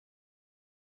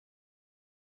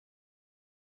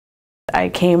I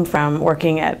came from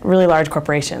working at really large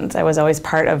corporations. I was always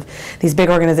part of these big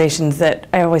organizations that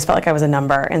I always felt like I was a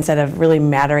number instead of really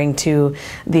mattering to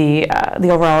the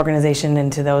overall organization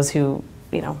and to those who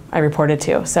I reported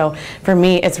to. So for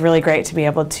me, it's really great to be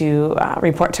able to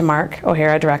report to Mark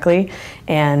O'Hara directly,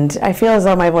 and I feel as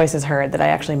though my voice is heard, that I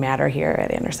actually matter here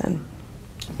at Anderson.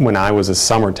 When I was a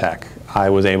summer tech, I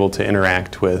was able to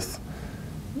interact with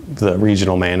the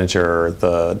regional manager, or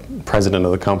the president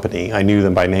of the company. I knew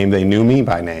them by name, they knew me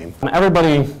by name.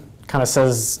 Everybody kind of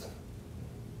says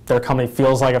their company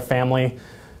feels like a family.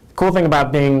 The cool thing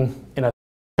about being in a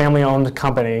family-owned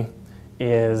company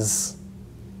is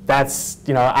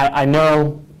I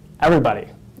know everybody,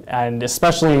 and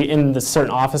especially in the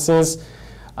certain offices,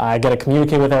 I get to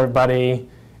communicate with everybody,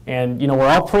 and we're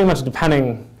all pretty much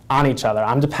depending on each other.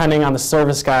 I'm depending on the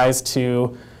service guys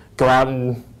to go out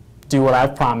and do what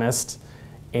I've promised,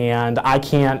 and I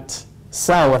can't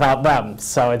sell without them,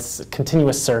 so it's a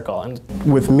continuous circle. And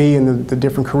with me and the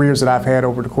different careers that I've had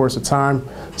over the course of time,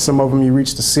 some of them you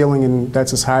reach the ceiling and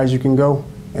that's as high as you can go.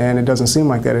 And it doesn't seem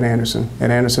like that at Anderson. At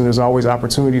Anderson, there's always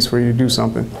opportunities for you to do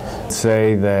something.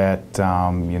 Say that,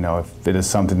 if it is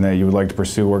something that you would like to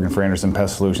pursue working for Anderson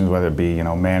Pest Solutions, whether it be,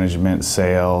 management,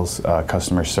 sales,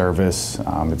 customer service,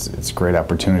 it's a great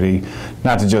opportunity.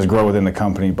 Not to just grow within the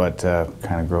company, but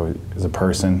kind of grow as a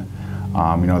person.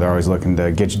 They're always looking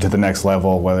to get you to the next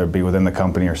level, whether it be within the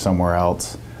company or somewhere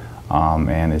else.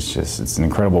 And it's an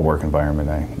incredible work environment.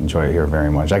 I enjoy it here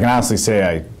very much. I can honestly say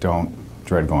I don't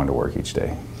dread going to work each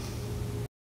day.